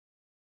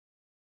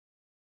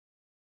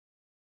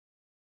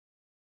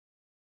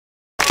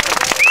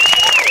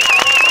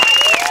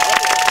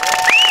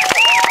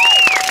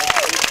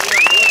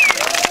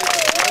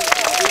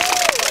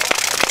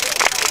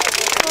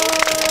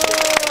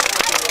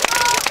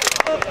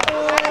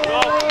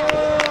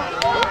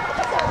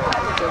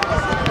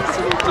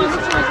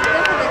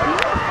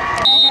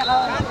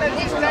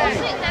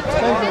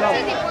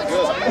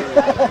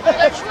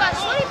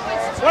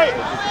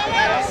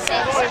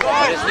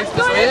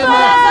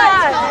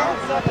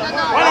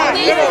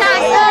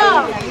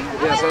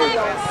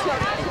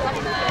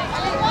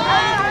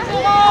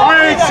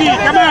Alexis,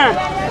 comment?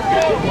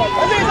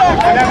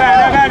 En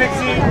avant,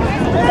 Alexis.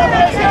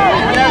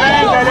 En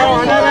avant, ballon,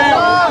 en avant.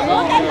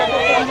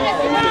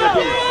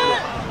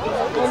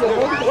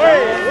 Oui.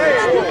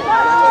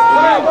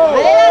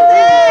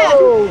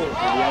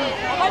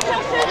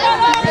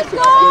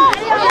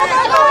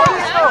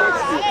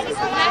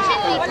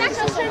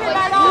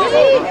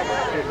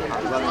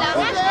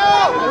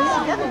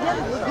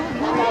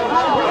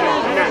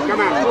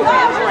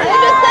 Allez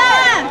la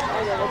tête!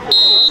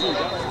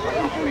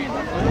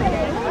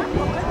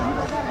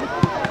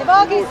 C'est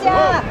bon,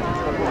 Christian!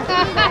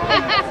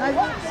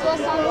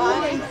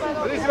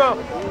 Allez, c'est bon!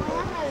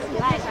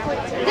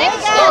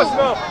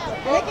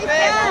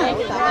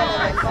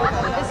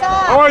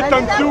 Oh, il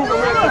tombe tout!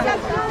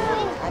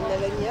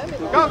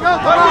 Go, go,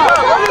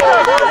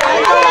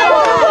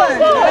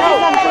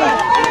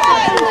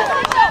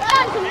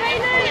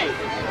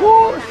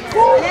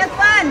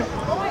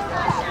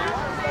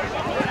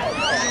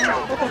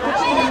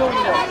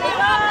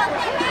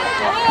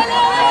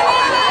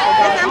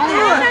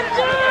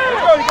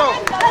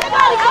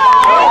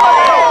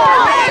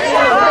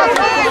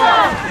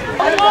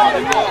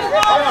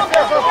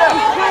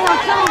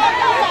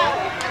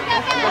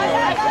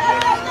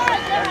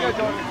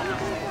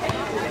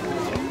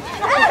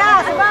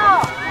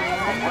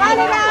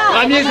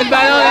 Premier, c'est le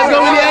ballon, let's go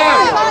William!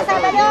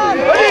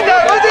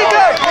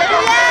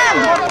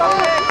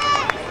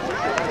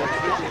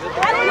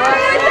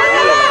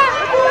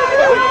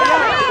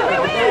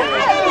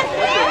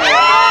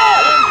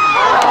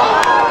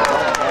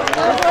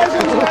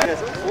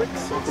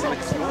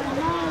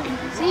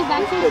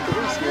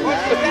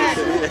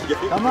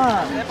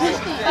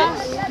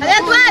 Allez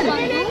Antoine!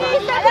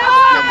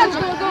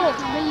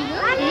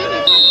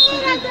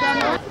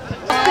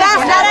 Place, on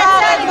arrête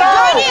ça les gars!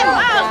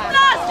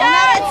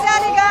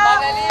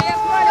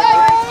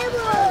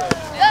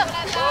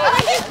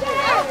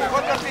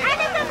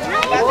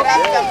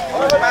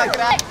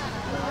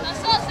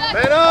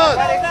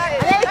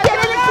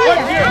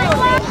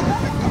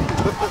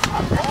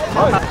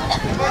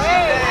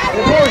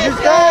 C'est bon,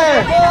 Justin!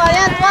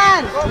 Allez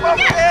Antoine!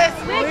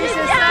 Oui,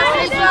 c'est ça!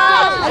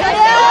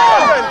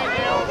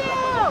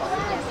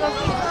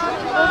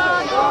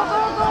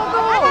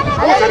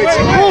 Allez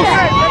Alexis, pousse!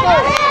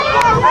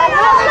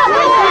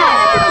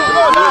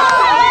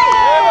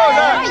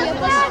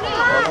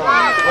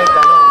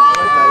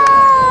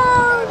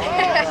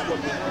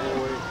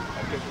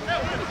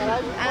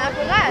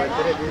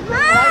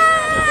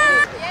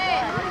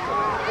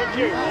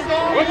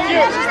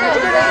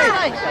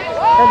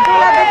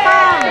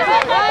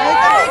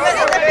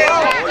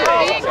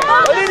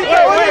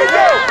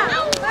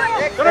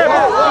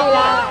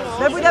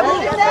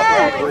 Debout.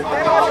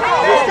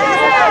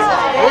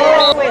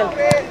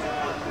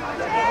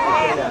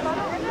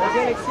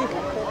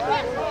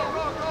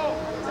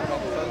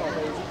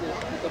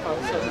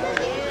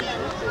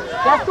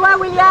 Casse-toi,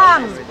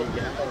 William.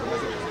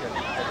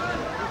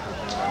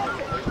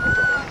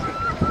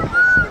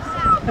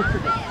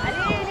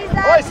 Allez,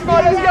 Lisa. Ouais, Simon,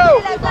 let's go.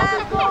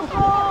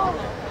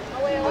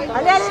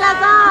 Allez,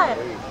 Lazare.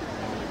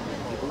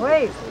 Oui.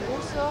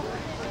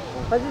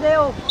 Pas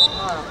d'idéo.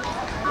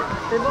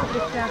 C'est bon,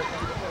 Christian.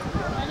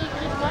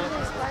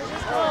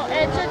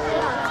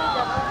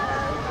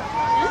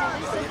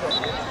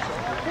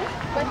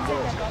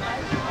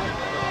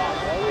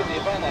 Des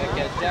bandes avec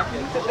Jack.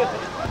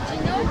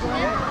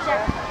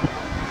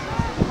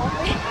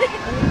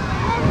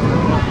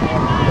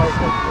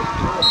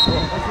 Je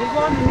vais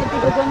voir, mais mettez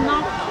vos bonnes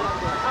mains.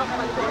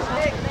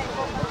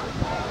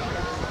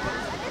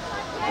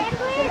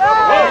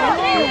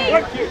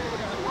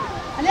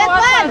 Allez,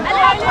 Antoine!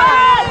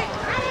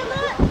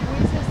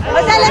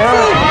 Vas-y,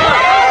 Alexis!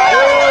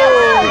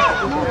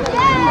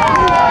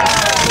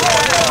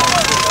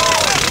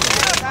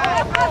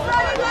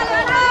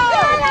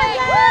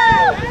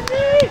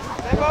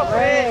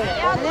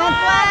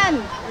 Antoine!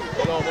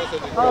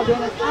 Oh, bien,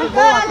 c'est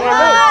beau,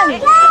 Antoine!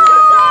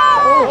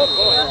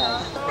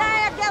 Justin,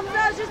 regarde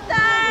ça,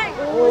 Justin!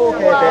 Oh,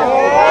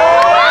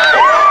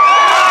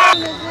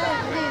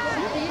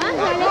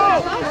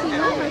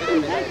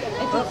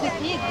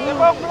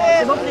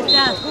 c'est bon,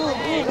 Christian.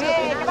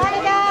 Comment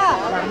les gars?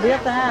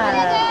 L'arbitre,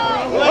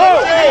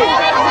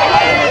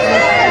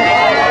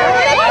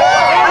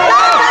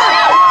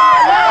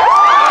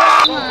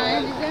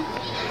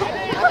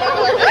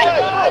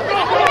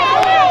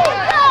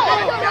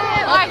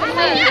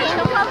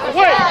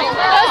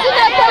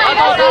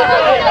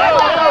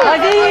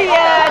 Vas-y,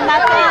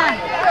 Nathan.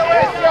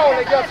 Pression,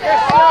 les gars,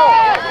 pression.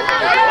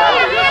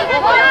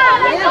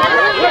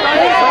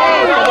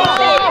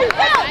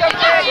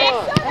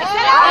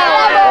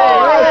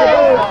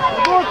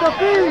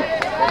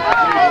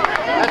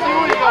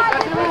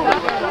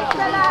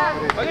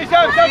 Allez,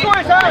 Sam, c'est à toi,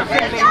 Sam.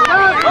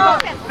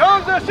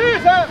 Danse dessus,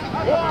 Sam.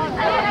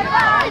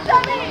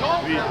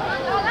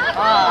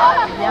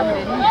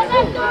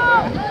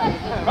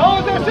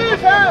 Danse dessus,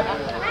 Sam.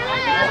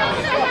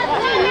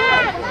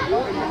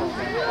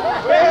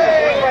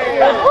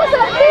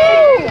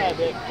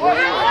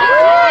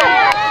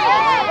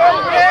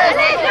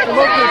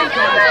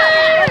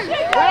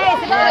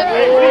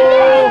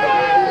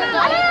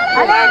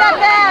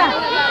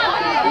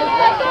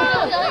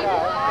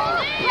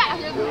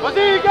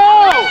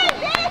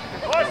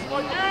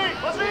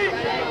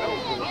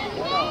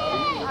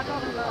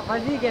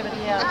 Vas-y,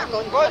 Gabriel.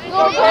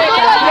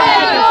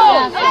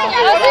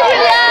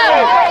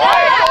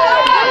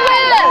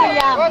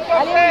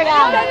 Allez,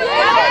 William.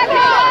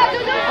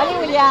 Allez,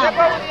 William.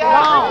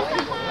 Bon.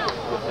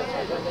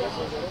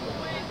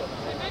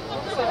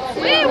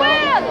 Oui,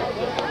 Will!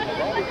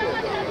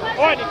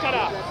 Ouais,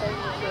 Nicolas!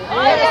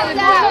 C'est bon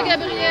ça,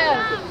 Gabriel!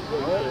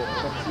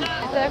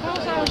 C'est la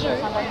course en jeu.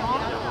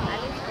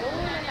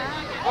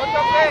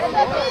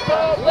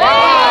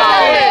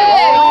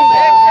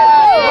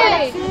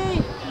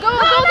 Go,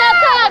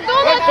 Nathan! Go,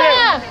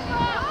 Nathan!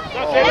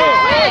 C'est bon!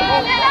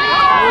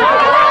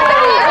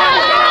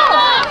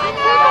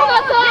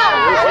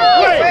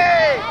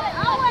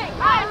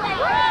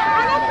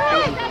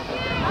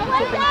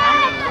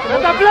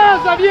 Mets ta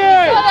place,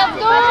 Xavier!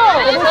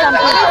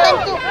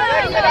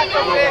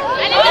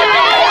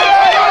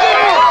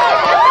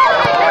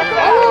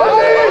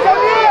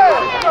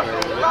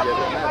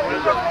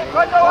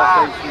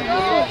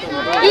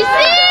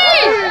 Ici!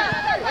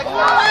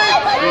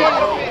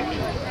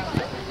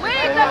 Oui,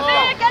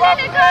 parfait! Calez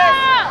les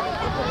gars!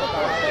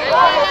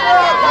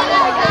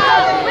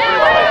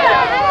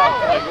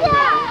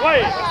 Oui!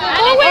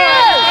 Allez,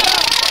 Will!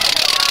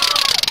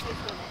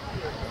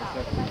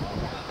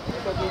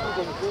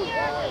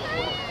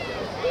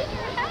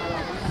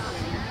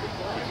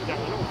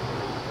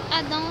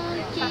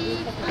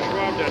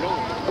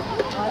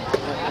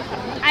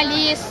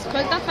 Alice, pas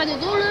le temps de faire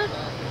dodo là?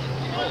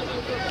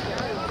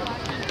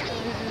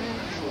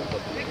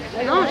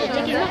 Non, je suis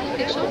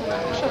quelque chose.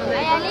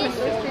 Allez, Alice!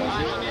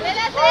 Fais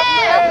la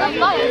tête!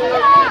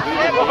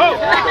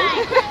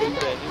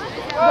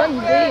 Bonne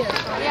idée.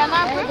 Il y en a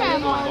un peu quand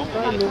même.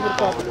 L'ouvre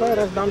pas,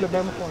 reste dans le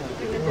même coin.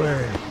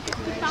 Ouais.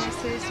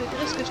 C'est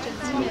vrai ce que je te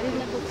dis, mais allez de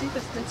la côté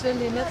parce que tu vas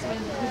les mettre, ça va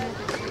être brûlant.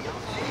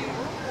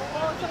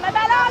 Sur le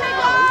ballon, les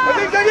gars!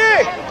 Vas-y, Xavier!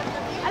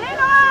 Allez,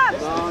 Noam!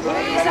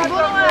 Oui, c'est beau,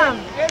 Noam.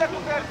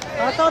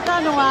 On t'entend,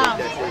 Noam.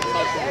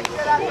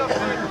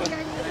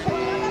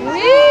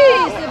 Oui,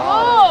 c'est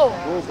beau!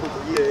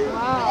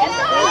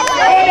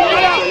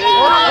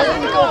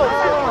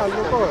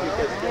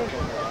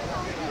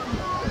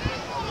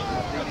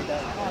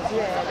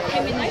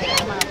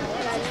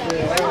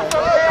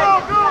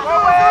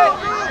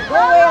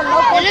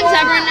 Là, vous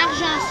avez un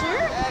argent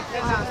sûr?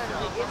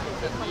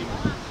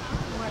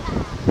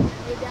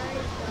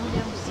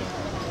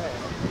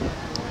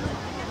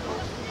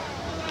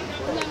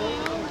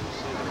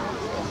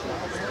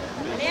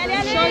 Allez,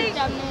 allez, allez!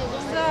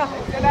 Ça!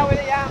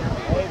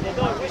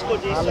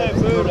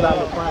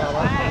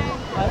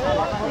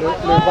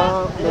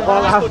 Le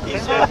vent là. Let's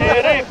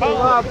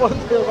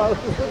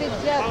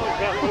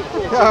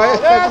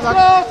go,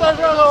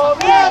 St-Jérôme!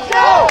 Let's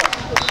go!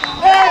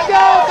 Let's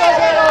go,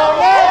 St-Jérôme!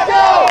 Let's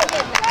go!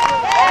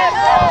 Let's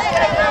go,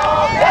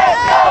 St-Jérôme!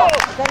 Let's go!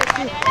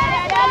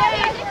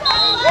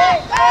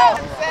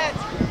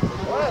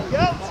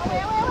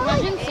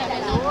 Imagine si elle en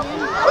a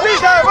une. Vas-y,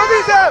 Sam!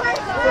 Vas-y, Sam!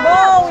 C'est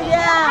bon,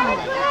 William.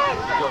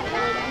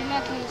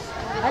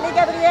 Allez,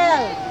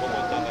 Gabriel.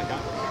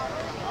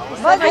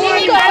 Vas-y,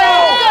 Nico.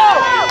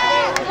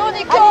 Go, Nico! Allez,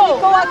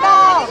 Nico,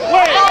 encore. Ouais,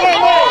 ouais,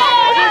 ouais!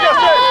 Vas-y,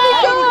 Justin!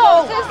 Nico,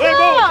 c'est C'est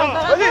bon, ça!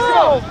 Vas-y,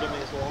 Simon!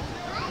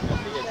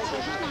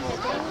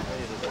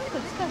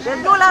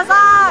 Let's go,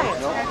 Lazare.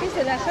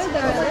 C'est la chose de...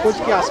 Le coach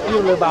qui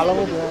aspire le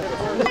ballon.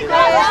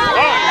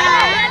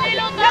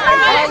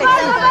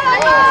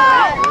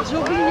 J'ai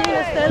oublié,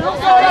 c'était long.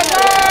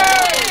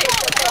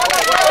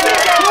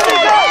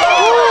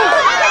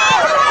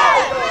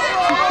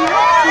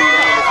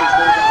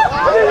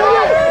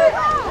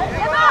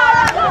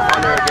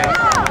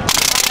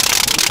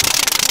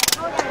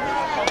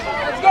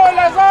 Let's go,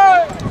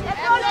 Lazare!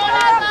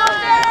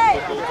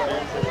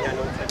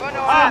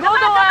 Non,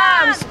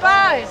 Noam,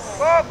 space!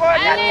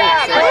 Allez,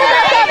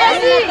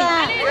 vas-y!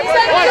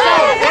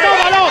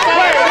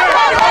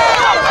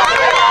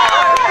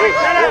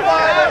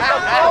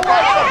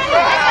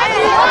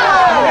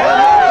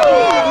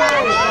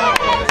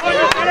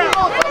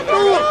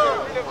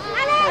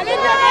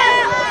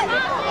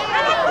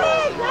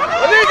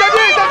 Vas-y,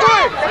 Xavier, c'est à toi!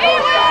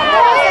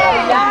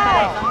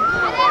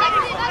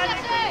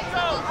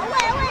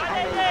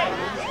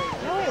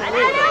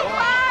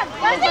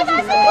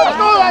 Let's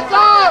go,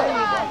 Lazare!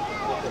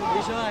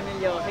 Déjà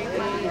amélioré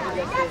depuis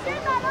la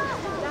saison.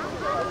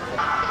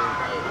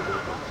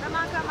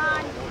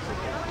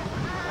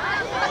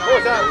 Oh,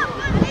 Sam!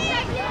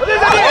 Vas-y,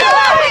 Xavier!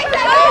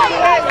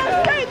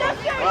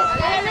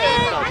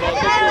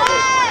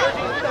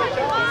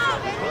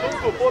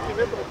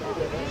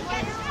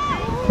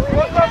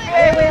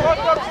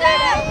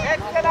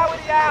 Excellent,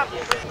 William!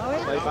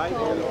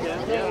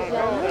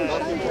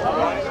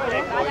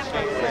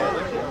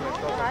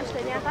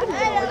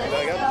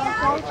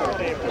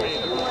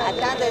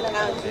 Attends d'être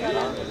rendu.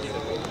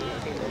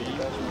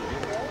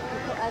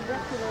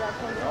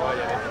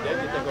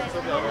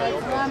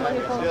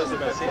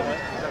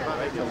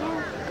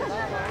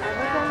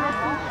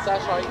 Ça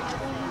change.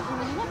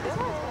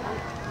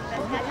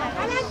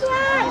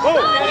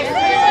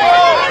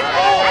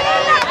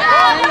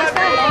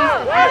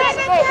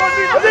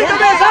 Vas-y,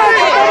 Xavier!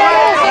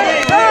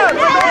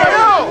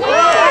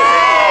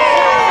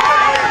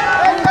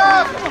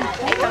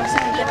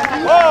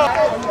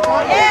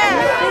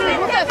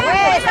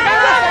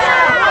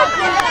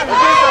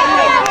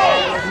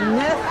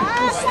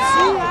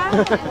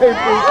 Il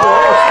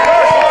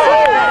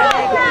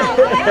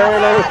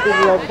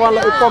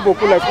prend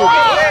beaucoup la coupe.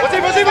 Vas-y,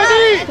 vas-y,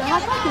 vas-y!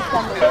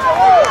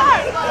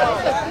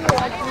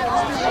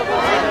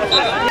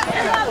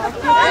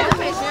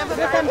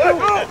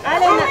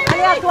 Allez,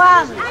 allez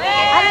Antoine!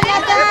 Allez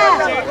Nathan!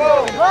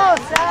 Bon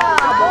ça!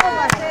 Bon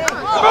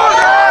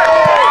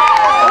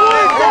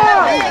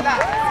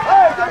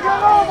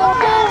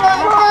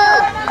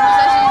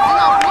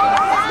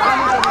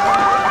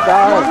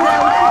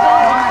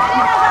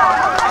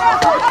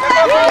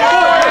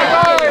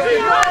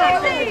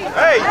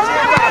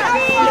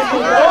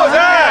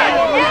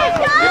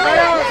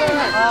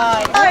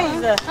Hey!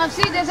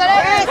 Merci, désolé!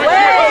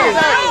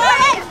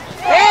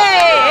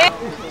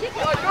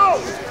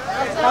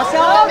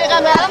 Attention!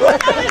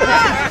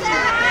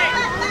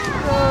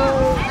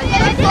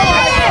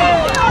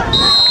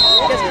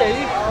 Qu'est-ce qu'il y a eu?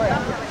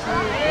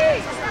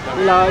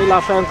 Il a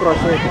fait un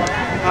crochet.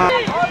 Ah.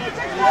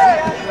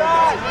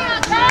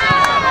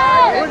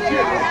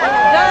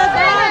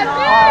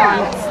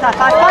 Ça fait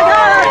pas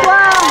grave, Antoine!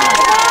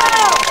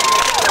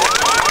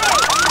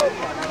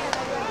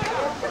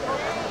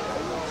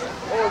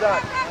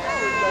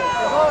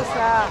 Oh,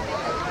 ça!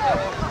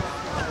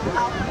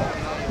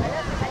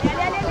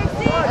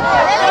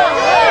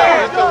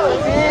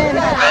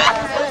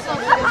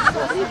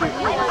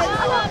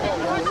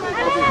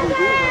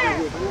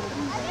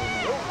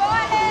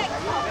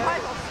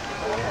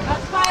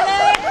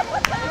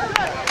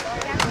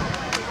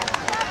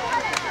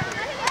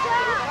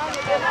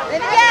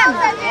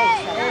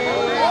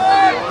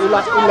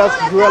 Il laisse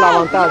jouer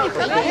l'avantage.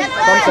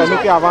 Comme c'est nous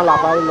qui avons la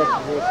balle, il laisse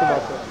jouer aussi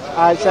battu.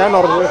 Ah, c'est un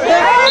hors-jeu.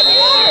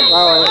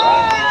 Ah ouais.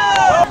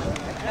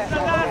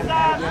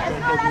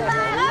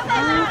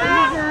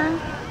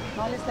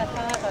 On laisse la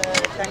faire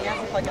Chania,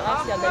 c'est pas grave,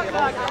 s'il y a de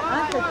l'erreur. Ah,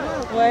 c'est ça?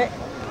 Ouais.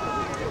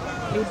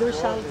 Les deux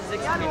Charles disaient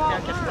que c'était bien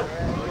carton.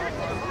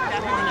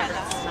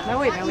 Ben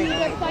oui, ben oui.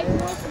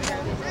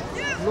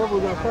 Vous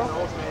vous d'accord?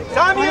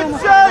 5 minutes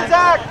seul,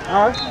 Zach!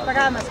 Ah ouais? C'est pas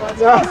grave, m'asseoir.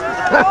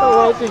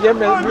 Ouais, tu viens,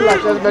 mais vu la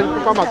chaise, mais je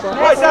peux pas m'asseoir.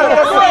 Ouais, ça me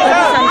touche!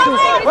 Ça me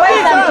touche. Oui,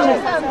 ça me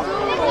touche.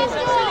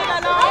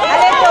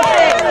 Allez, Topé!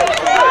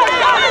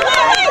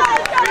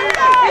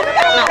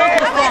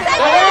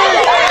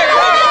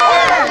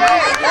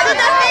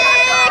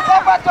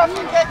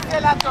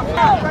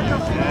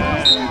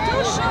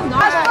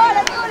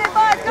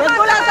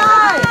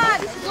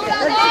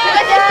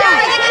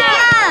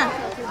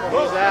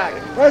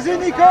 Vas-y,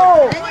 Nico!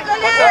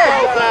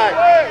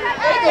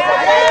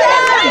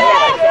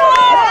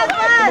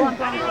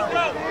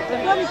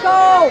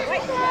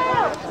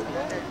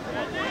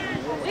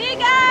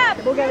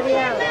 C'est beau,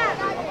 Gabriel.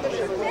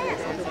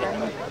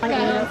 Ah,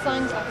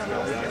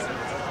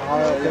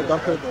 ok,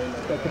 donc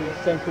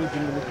 5 ou 10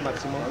 minutes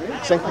maximum.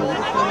 5 minutes.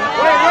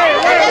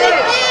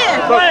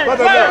 Pas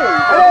de l'air!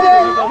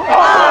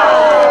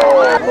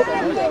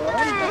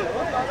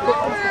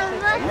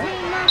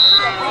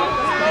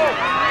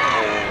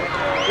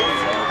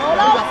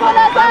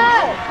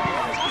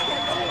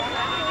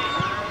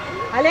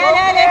 Allez,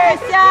 allez, allez,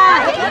 Christian!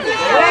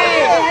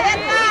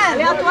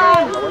 Allez,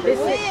 Antoine!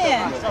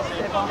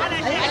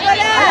 Allez,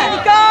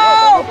 Nico!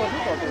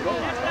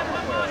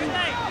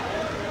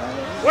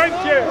 Ouais,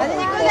 monsieur! Allez,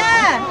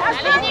 Nicolas!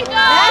 Lâche-toi,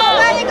 Nicolas!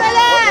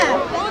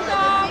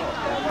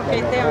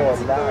 Prêtez un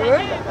petit peu.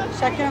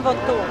 Chacun votre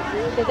tour.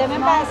 T'étais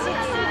même pas assis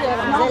dessus, là.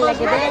 Non, la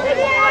guédette.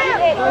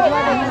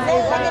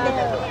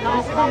 Non,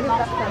 c'est pas bon.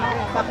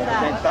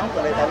 Partage.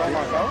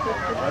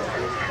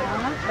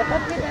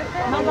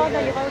 Non, non,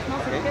 dangereuse, non,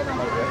 c'est très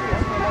dangereux.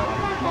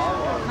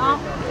 Non,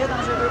 très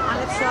dangereux.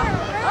 Enlève ça.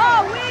 Oh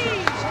oui!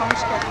 Je compte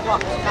jusqu'à 3.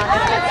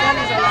 Enlève la tienne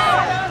et je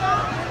l'enlève.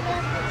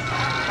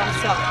 Comme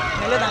ça.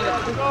 Mais là, dans le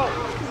trou.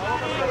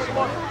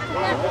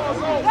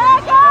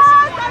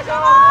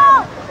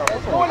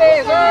 Pour les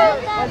œufs!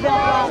 Vas-y,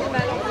 Antoine.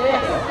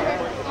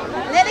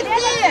 Allez,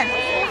 Alexis!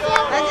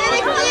 Vas-y,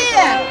 Alexis!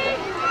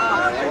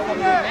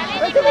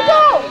 Vas-y,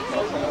 Nico!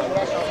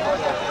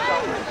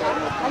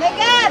 Allez,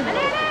 Gab!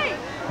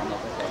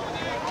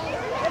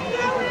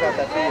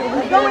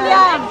 Go,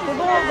 William! C'est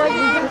bon, vas-y,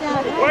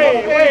 Oui,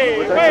 oui,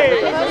 oui!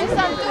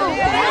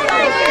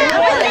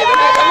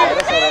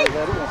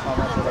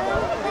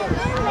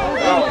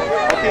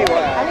 Ok,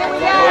 ouais. Allez,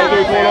 William!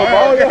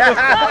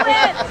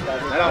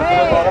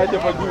 Alors, il n'y a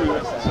pas de goût, là.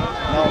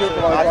 Non,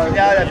 en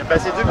finale,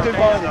 c'est deux tout le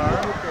monde.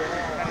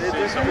 Les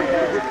deux sont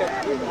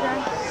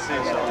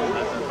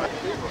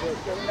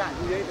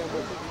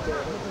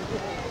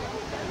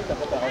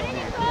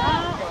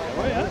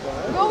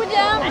Go,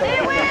 William!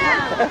 Allez,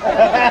 William!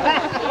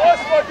 Oh,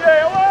 c'est pas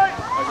bien, ouais!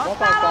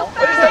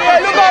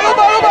 Allez, le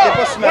bas! C'est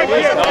pas sous-marine,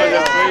 c'est dans le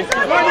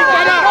Allez,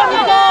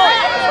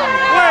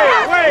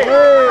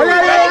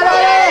 allez,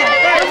 allez!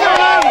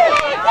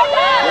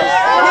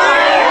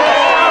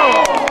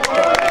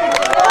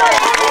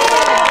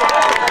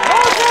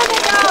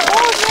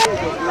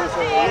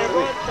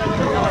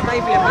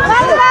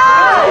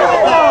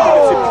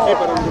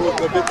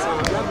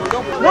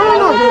 Non,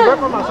 non, je ne vais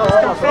pas m'asseoir.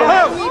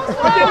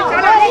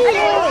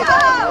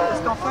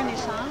 Est-ce qu'on fait un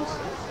échange?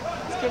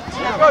 Let's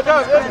go,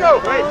 Tom, let's go!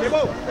 Oui, c'est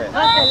beau! Ah,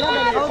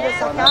 celle-là, le rôle de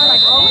soccer, la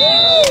grosse.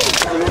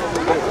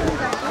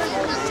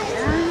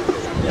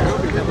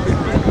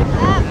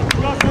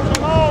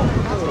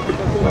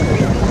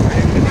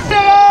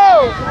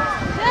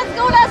 Let's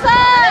go,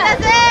 Lazare!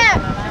 Lazare!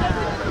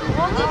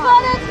 On y va,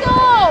 let's go!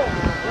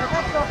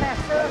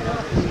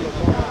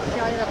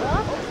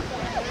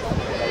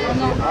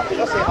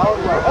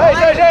 Hey,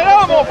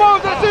 St-Jérôme, on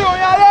pose dessus, on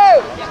y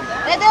allait!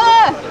 Les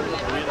deux!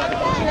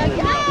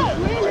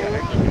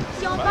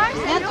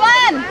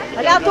 Antoine!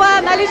 Allez,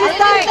 Antoine, allez,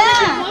 Justin!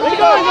 Allez,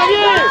 go,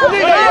 Xavier!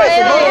 Allez, allez,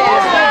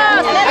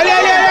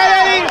 allez,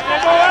 allez!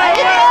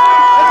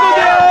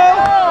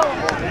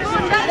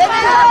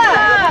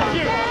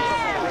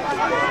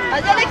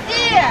 Vas-y,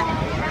 Alexis!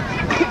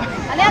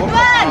 Allez,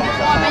 Antoine!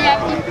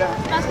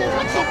 Parce que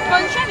toi, tu es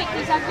punché avec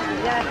les alcools.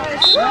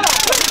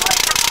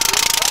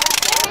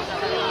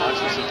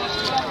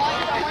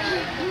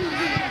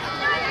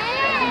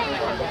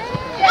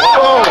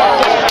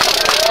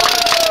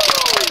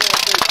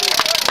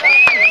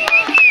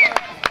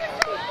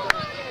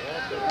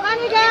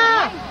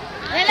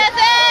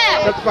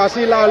 Cette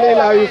fois-ci, là, il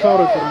a eu son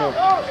retournement.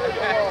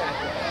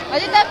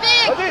 Vas-y,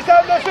 Tafik! Vas-y,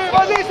 Sam, dessus!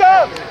 Vas-y,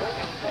 Sam!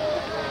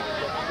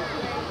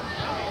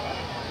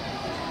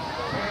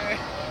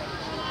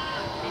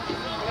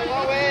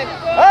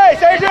 Hey,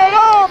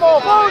 St-Jérôme, on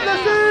pose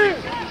dessus!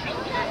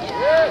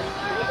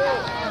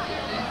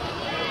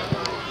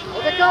 On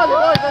décolle, les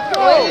boys, let's go!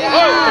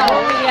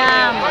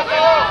 William!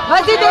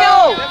 Vas-y, Théo!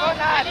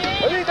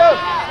 Vas-y, Tom!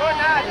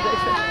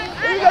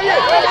 Vas-y, Xavier!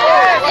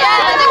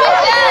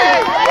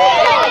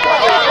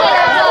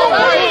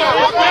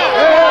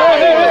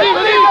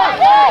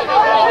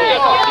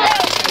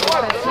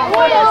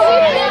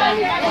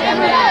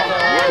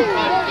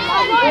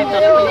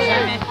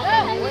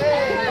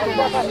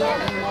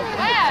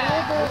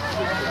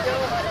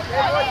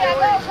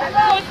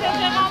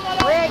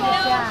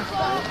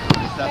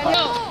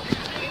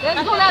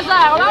 Let's go,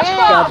 Lazare, lâche C'est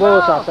pas! beau,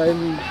 ça fait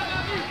une...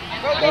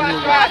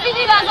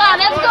 Fini, Lazare,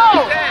 let's go!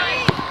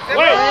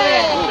 Oui!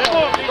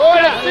 Go,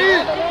 Alexis!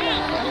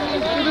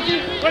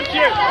 Vas-y,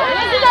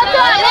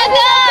 Lazare,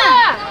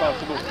 Lazare!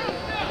 C'est beau.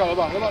 Encore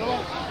là-bas, là-bas,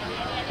 là-bas.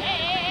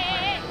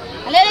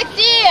 Allez,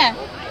 Alexis!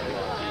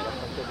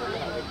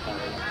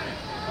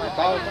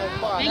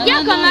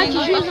 Regarde comment tu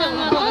joues sur le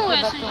ballon,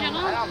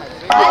 St-Jérôme.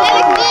 Allez,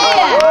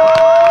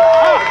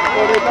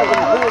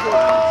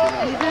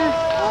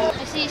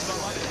 Alexis!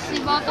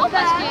 C'est bâton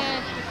parce que...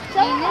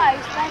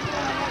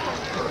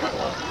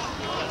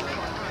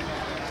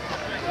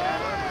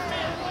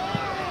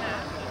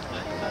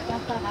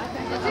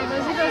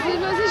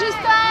 Vas-y,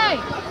 Justin!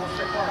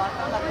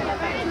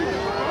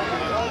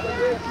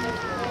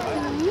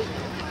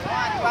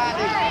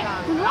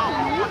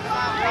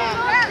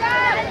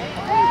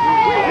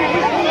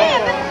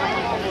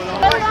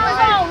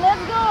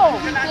 Let's go!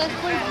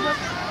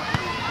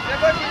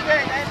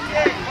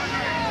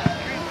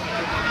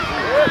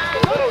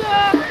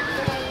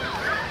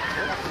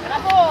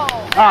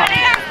 Ah,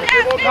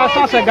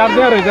 ça c'est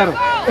gardé en réserve.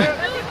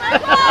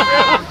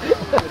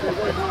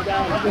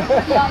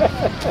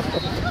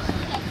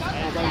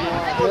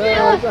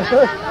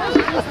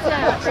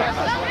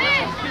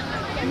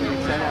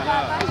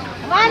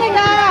 Va, les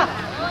gars!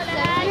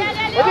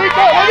 Vas-y,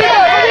 go, vas-y,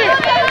 vas-y!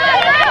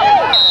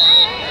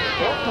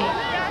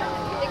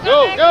 Go,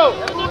 go!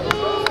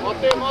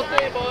 Montez,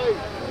 montez, boy!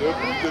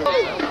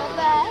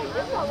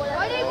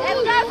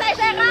 Let's go,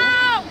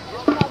 St-Jérôme!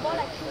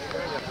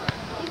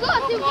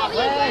 C'est bon,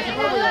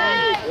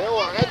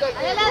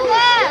 allez,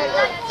 Lazare!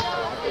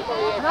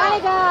 Va,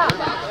 les gars!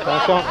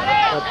 Attention,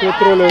 la pied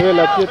trop levé,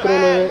 la pied trop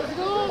levé.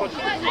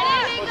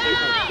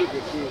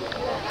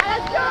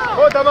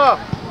 Oh, Thomas!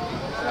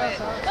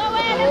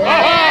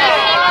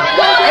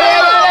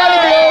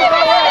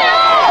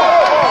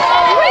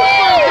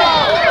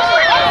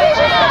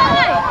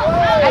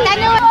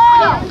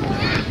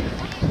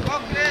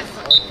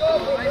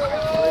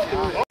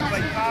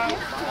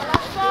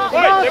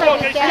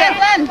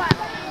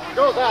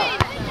 Go, Sam!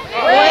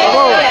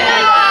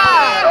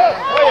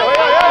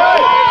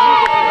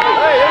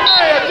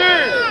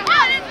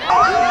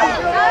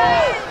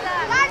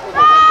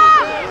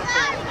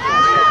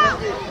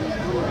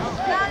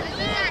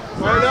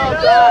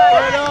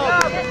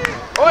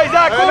 Oh,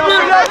 Isaac, au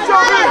but, là, au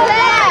but!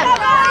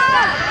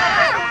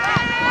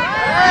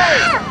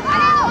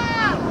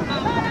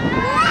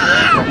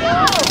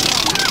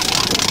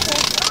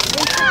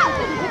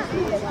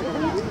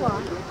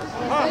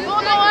 Bon,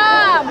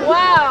 Noah!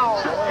 Wow!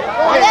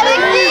 Allez,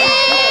 Alexis!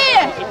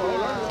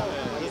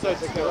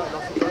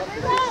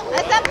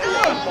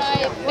 Attrape-toi!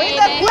 Oui,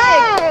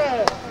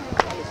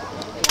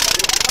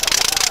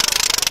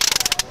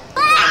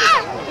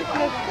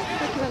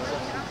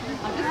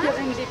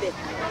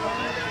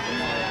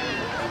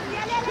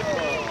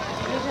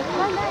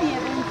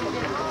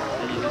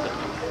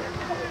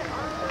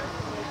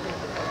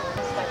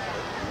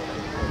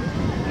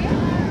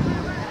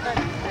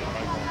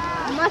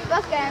 moi, je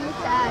pense qu'il y a un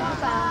message.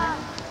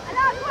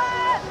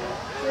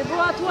 C'est beau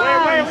à toi! Oui,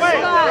 oui, oui!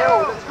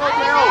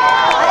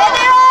 Allez,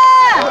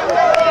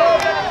 Léo!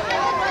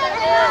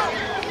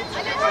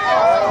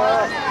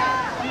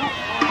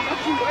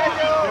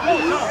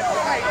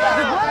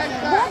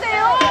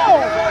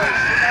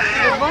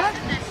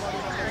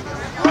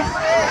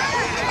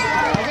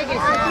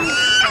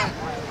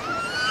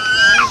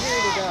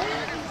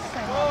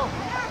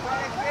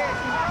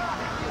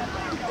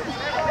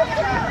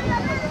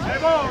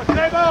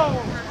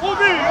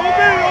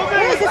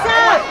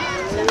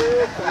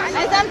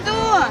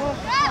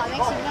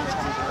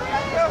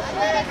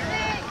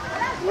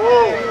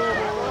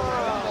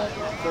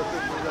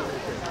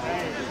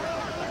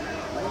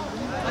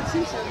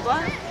 Maxime, c'est une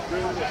bonne.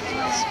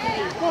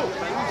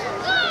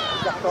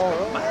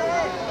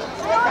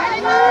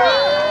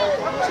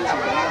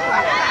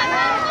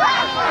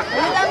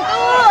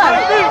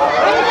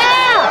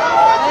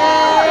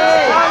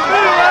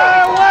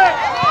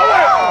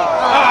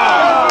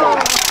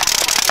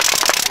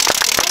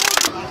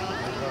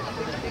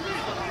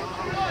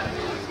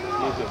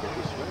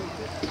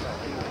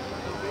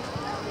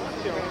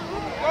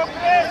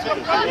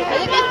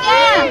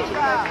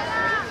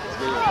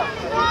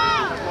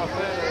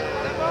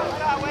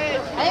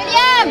 Allez,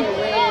 Liam!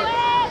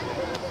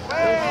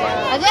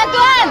 Allez,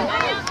 Antoine!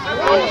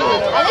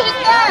 Allez,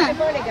 Justin!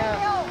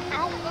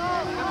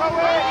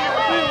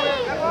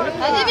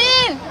 Allez,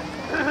 Bill!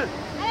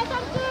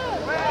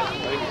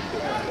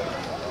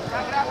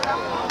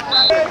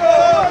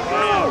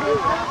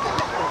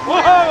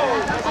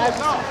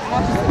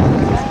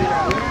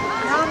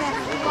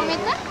 Combien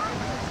de temps?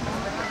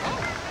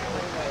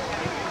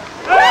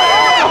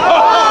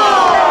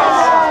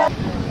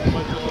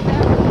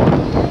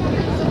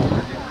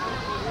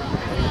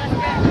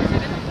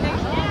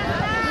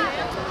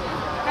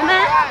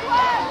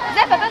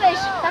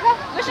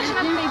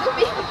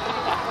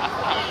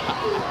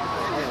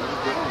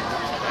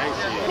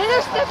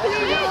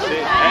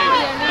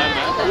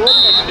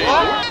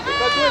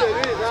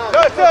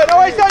 Justin,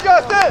 envoie ça,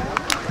 Justin!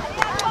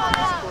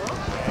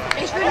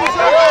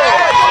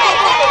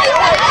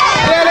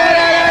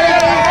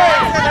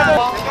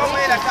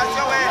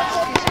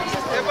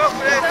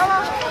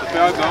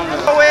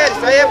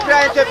 Ça y est, prêt à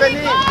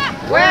intervenir.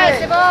 Ouais,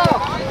 c'est bon!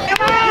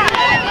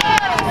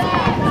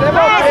 C'est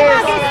bon,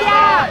 Chris.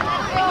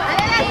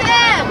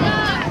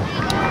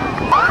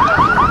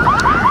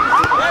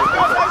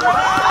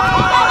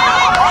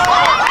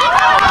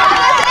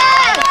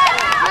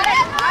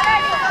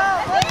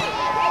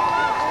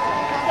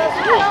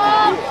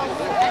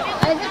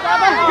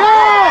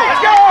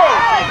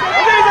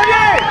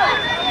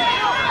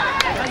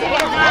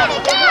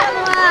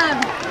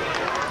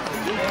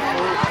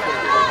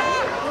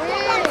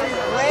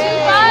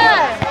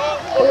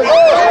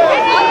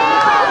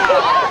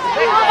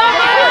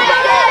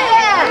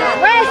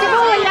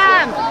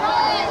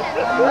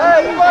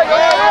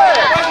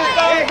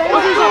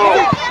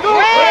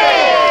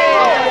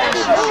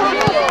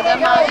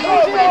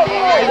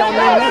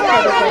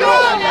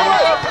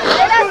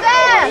 Allez, la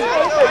terre!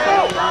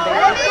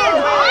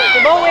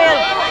 C'est bon, Will!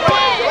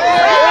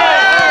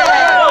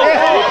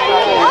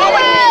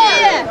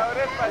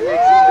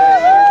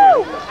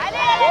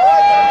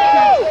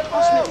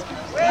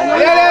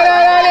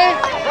 Allez!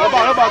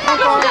 Là-bas,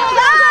 tranquille.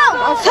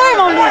 C'est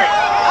mon loup!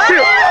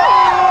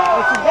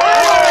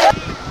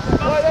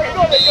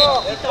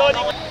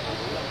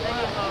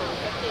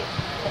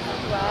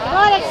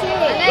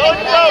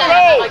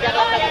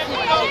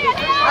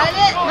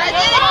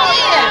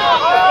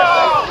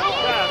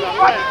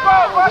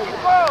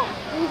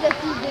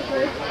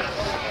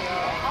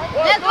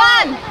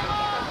 Antoine!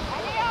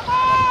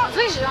 Tu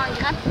sais que j'ai un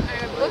grand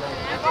bout.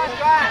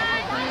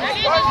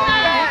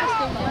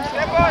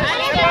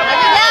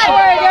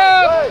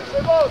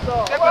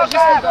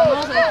 Juste le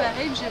bonheur de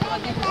l'appareil, puis j'ai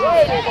brodé des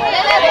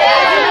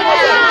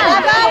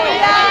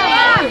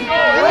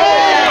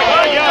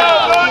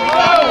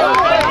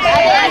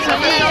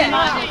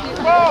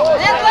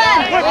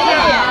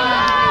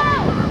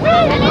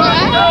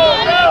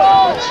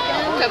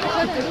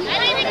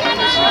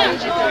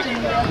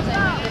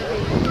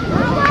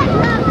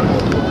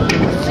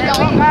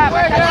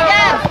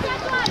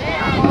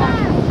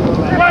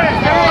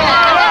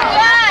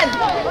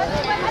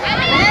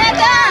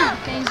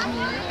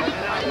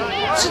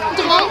Tu te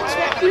trompes, tu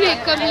fais couler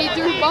comme les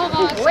deux bords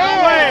ensemble.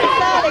 Ouais, c'est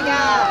ça, les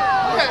gars!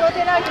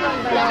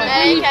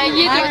 Il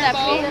est deux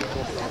d'abord.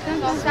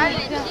 Ça, les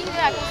pieds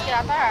à cause de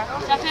la terre.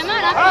 Ça fait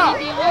mal, hein, quand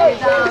il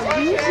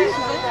est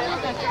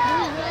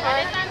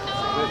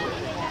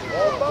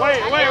Ouais.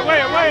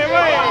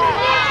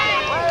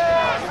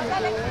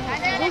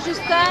 Allez,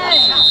 Justin!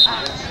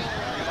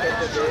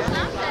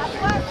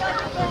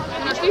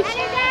 On a plus.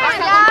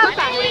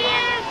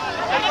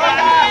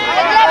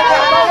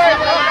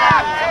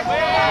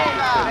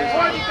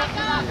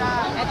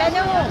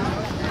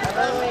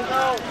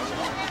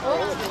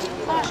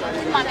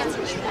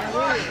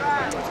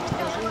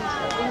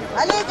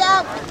 Allez,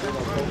 Gab!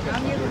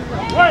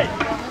 Ouais!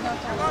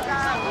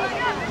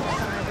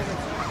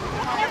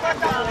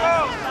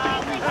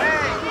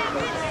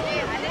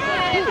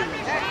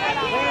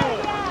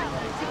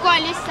 C'est quoi,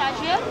 Alice, ça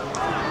gèle?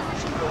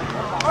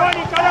 Oh,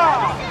 Nicolas!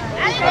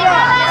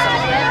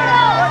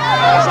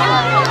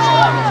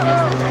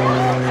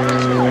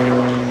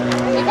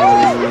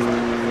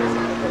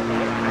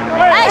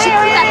 Ah, j'ai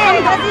pris ta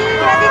crème.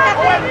 Vas-y, ta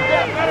crème!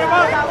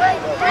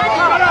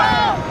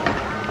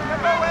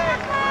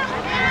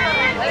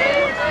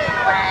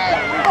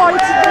 Oh, le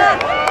petit gars!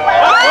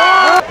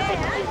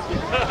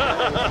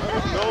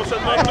 Non, on se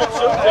demande tout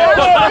ça.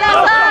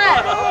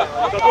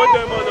 Ça doit être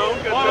un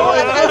mononcle.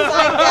 Après 5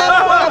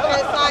 ans,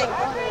 après 5.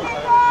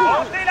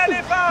 Montez la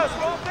défense,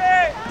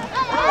 montez!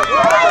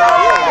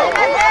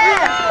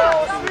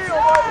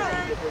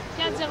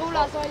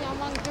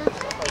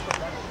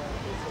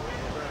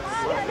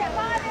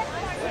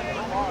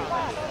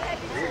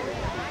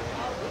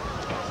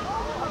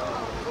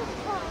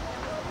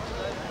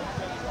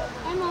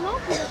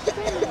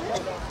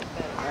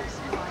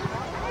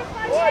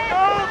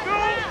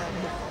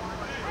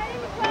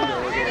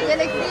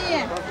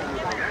 Alexis.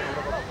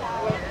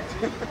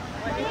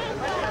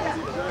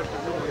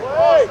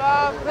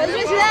 Vas-y,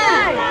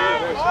 Justin.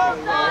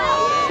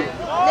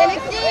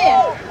 Alexis.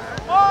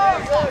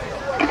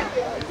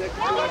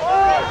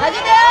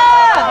 Vas-y,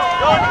 dehors.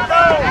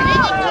 Allez,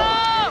 Nico.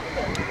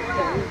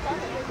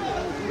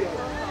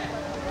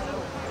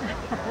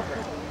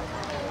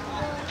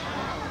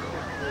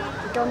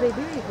 Quand les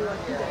deux, ils vont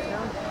aussi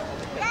descendre.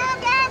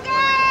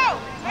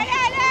 Allez,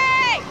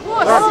 allez. Oh,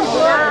 c'est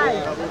génial.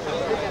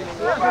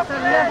 Ça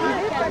me l'a vu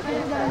vite, parce que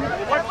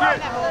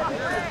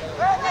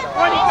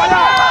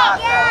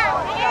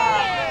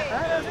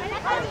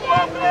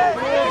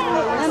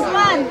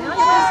Antoine.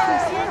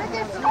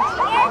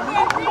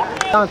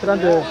 En train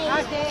de...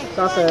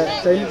 Ça,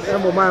 c'est un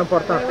moment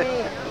important.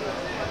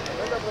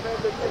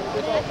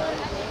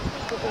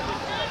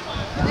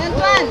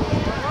 Antoine.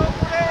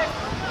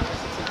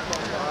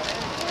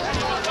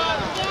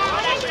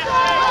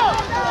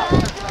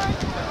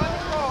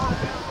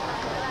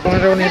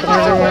 Bonjour,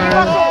 bonjour.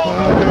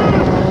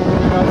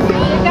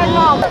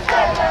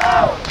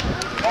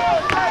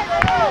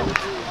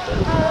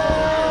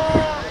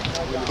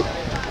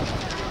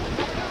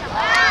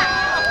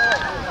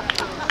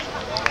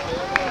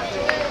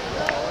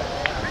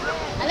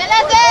 Allez,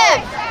 la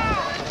tête.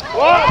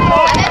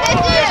 Allez,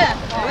 dessus.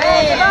 Oui.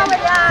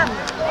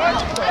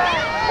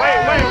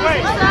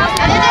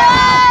 Allez,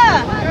 dehors.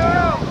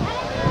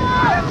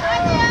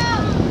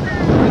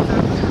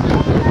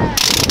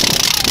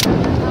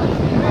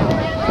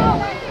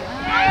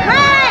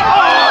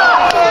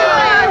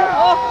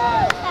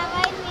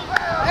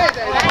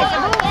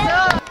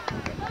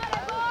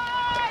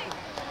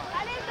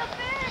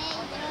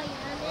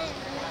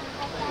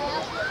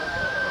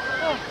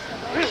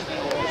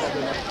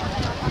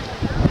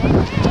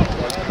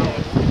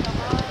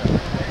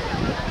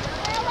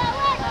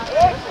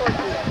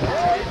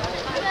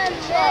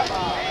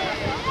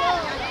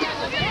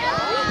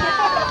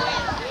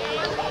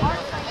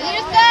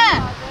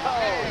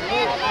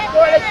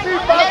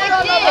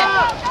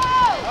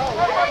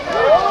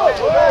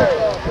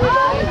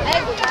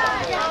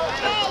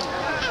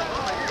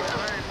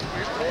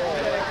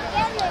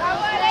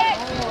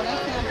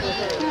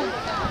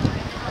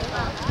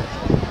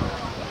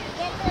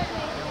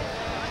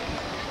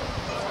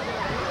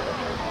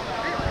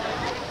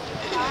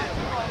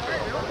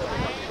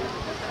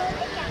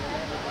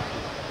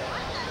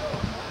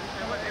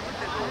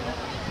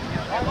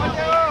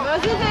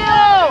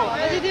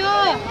 Vas-y, Théo.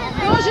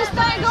 Go,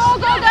 Justin, go,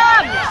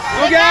 Gab.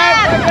 Go,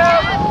 Gab.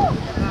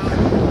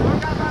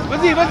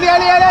 Vas-y,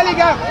 allez, les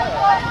gars.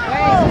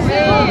 Oui,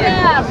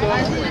 Gab.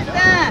 Vas-y,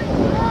 Justin.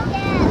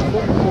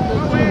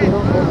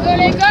 Go,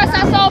 les gars,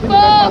 ça sent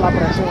pas.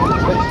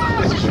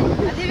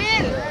 Vas-y,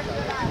 Ville.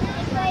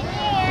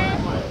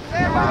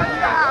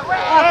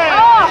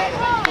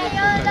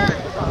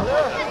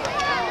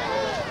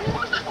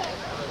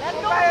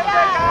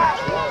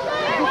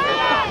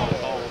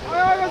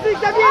 Vas-y,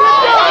 Xavier,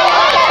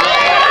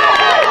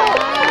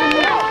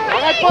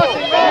 arrête pas,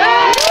 c'est bon.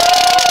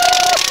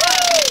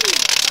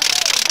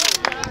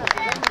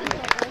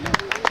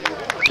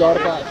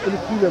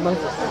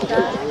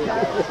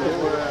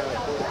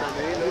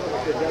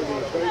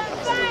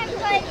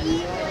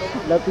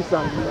 La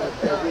puissance.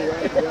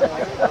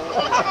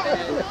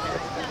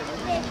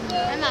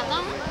 Mais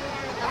maintenant,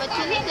 dans votre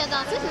clinique de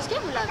dentiste, est-ce que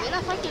vous l'avez,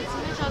 la fois qu'il y a 10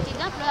 000 genre des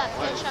dents, puis là,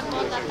 après chaque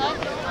mois de ta tête, là,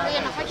 il y a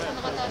une affaire qui fait une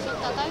rotation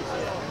de ta tête?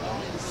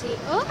 C'est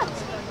hot!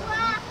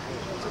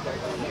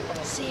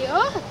 C'est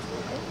hot!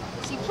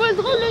 C'est full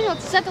drôle, là, ils ont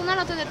dit ça tournant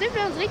dans ton tête, puis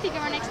là, on dirait que t'es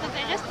comme un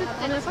extraterrestre. La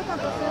première fois qu'on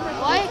t'a fait,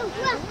 ouais.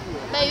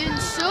 Ben, une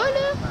ça,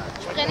 là,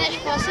 je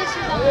passais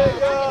sur dans le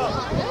téléphone.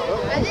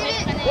 Vas-y,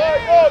 je prenais.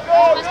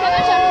 Parce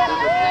qu'avant, j'avais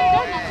beaucoup de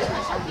temps,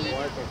 puis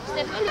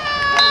c'était pas le.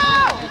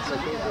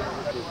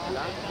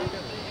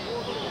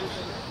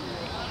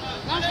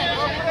 Non, je l'avais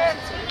jamais pensé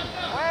dessus.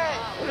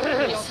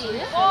 Mais c'est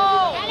là.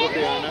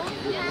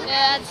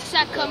 Elle dit que ça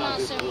a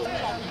commencé un peu. Je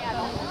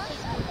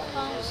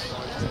pense.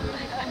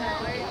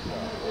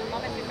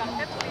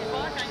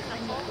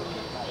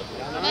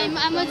 Elle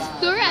m'a dit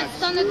 2, elle dit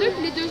t'en as 2,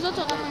 puis les 2 autres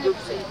auront un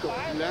poussé.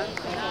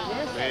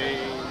 Mais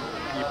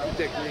il est plus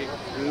technique.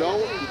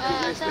 L'autre est plus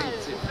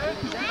instinctif.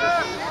 Je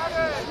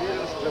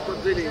ne pourrais pas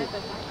te dire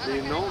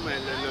les noms, mais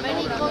le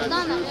nom de la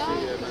mature,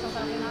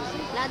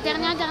 c'est La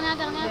dernière dans le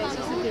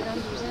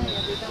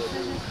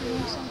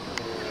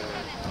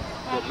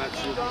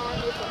Mathieu.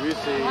 Lui,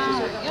 c'est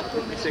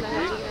plus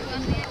technique,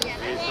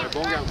 mais c'est un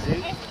bon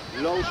gardien.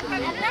 L'autre, plus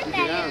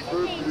grand, un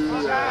peu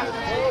plus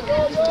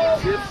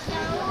instinctif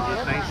et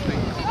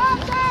instinctif.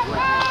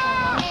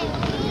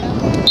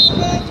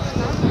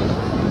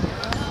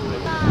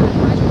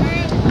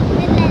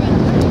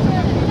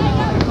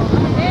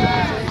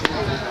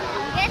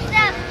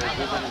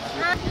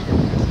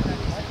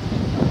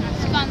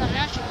 C'est qu'en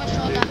arrière, je sais pas, je suis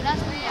hors de la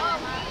place.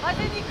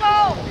 Vas-y, Nico.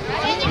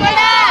 Allez,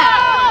 Nicolas.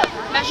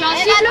 Ma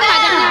gencive, là, ma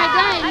dernière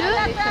dent est là.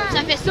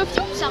 Ça fait ça, puis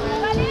ça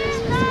remonte.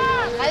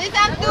 Allez,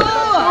 Samtou.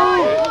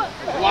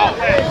 Wow!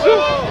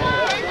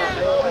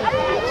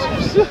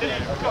 Vous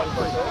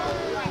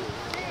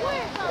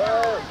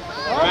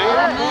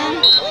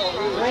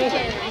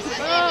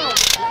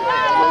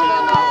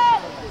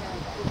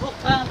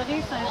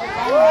reprendrez Saint-Jérôme.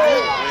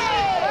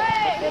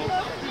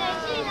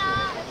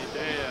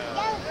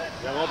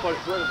 Ils n'auront pas le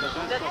choix.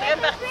 Vous êtes très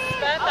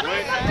participants.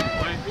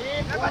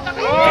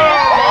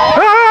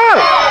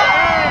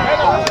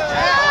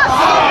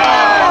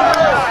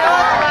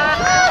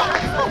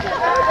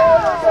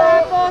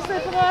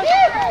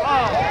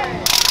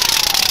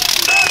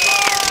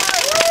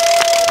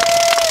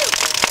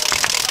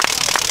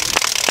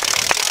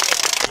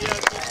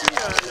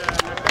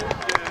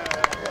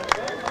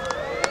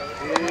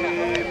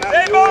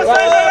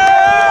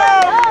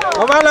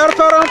 On va leur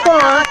faire un pont,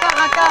 hein?